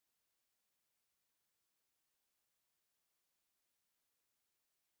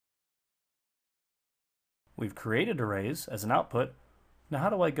We've created arrays as an output. Now how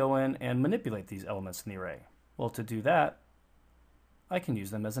do I go in and manipulate these elements in the array? Well, to do that, I can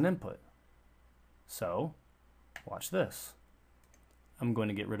use them as an input. So, watch this. I'm going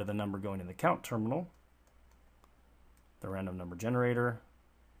to get rid of the number going in the count terminal, the random number generator,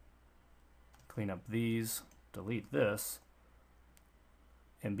 clean up these, delete this,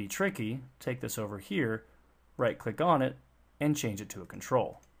 and be tricky, take this over here, right-click on it, and change it to a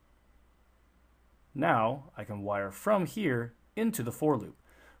control. Now, I can wire from here into the for loop.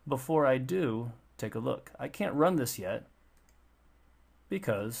 Before I do, take a look. I can't run this yet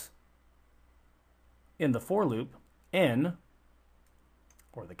because in the for loop, n,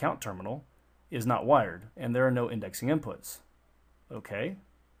 or the count terminal, is not wired, and there are no indexing inputs. Okay,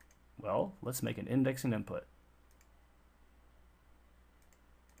 well, let's make an indexing input.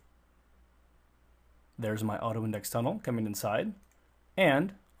 There's my auto-index tunnel coming inside,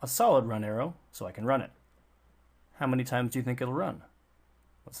 and a solid run arrow so I can run it. How many times do you think it'll run?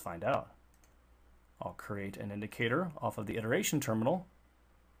 Let's find out. I'll create an indicator off of the iteration terminal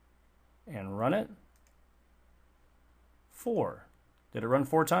and run it. 4. Did it run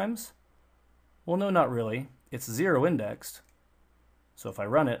 4 times? Well, no, not really. It's 0 indexed. So if I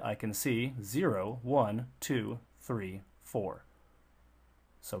run it, I can see 0, 1, 2, 3, 4.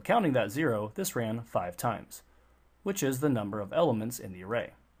 So counting that 0, this ran 5 times, which is the number of elements in the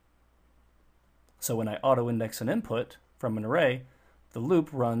array. So when I auto-index an input from an array, the loop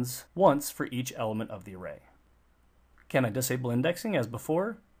runs once for each element of the array. Can I disable indexing as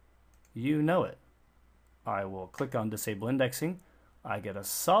before? You know it. I will click on disable indexing. I get a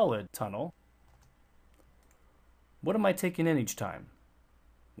solid tunnel. What am I taking in each time?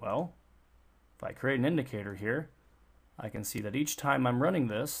 Well, if I create an indicator here, I can see that each time I'm running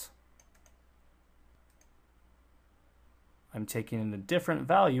this, I'm taking in a different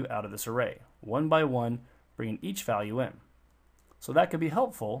value out of this array, one by one, bringing each value in. So that could be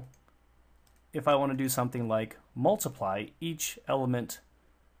helpful if I want to do something like multiply each element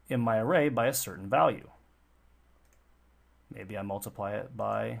in my array by a certain value. Maybe I multiply it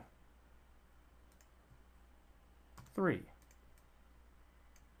by 3.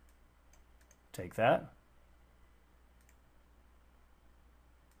 Take that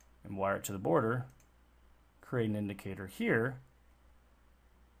and wire it to the border, create an indicator here,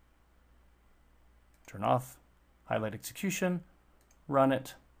 turn off, highlight execution, run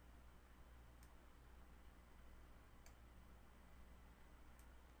it,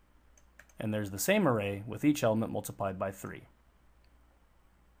 and there's the same array with each element multiplied by 3.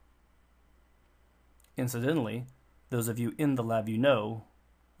 Incidentally, those of you in the LabVIEW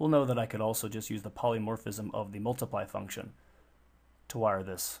will know that I could also just use the polymorphism of the multiply function to wire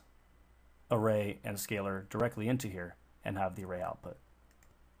this array and scalar directly into here and have the array output.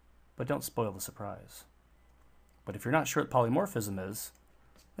 But don't spoil the surprise. But if you're not sure what polymorphism is,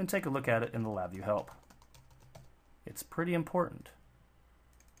 then take a look at it in the LabVIEW help. It's pretty important.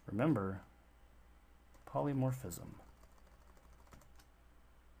 Remember, polymorphism.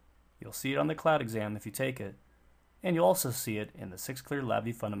 You'll see it on the cloud exam if you take it, and you'll also see it in the 6 Clear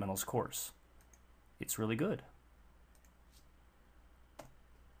LabVIEW Fundamentals course. It's really good.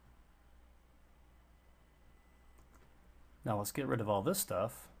 Now let's get rid of all this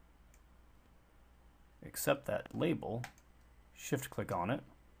stuff, except that label, shift-click on it,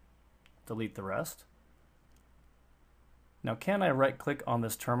 delete the rest. Now can I right-click on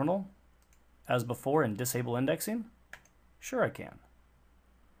this terminal as before and disable indexing? Sure I can.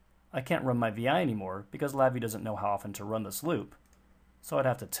 I can't run my VI anymore because LabVIEW doesn't know how often to run this loop, so I'd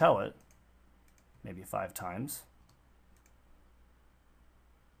have to tell it, maybe 5 times.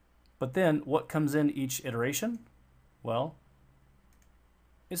 But then what comes in each iteration? Well,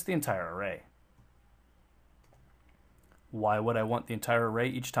 it's the entire array. Why would I want the entire array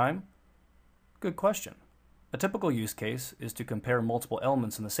each time? Good question. A typical use case is to compare multiple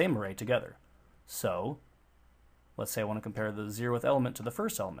elements in the same array together. So, let's say I want to compare the 0th element to the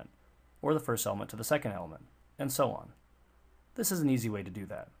first element, or the first element to the second element, and so on. This is an easy way to do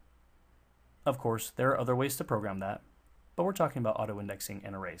that. Of course, there are other ways to program that, but we're talking about auto-indexing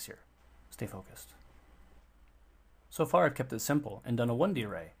and arrays here. Stay focused. So far I've kept it simple and done a 1D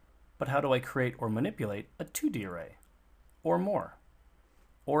array, but how do I create or manipulate a 2D array? Or more?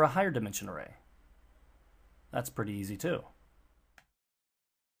 Or a higher dimension array? That's pretty easy too.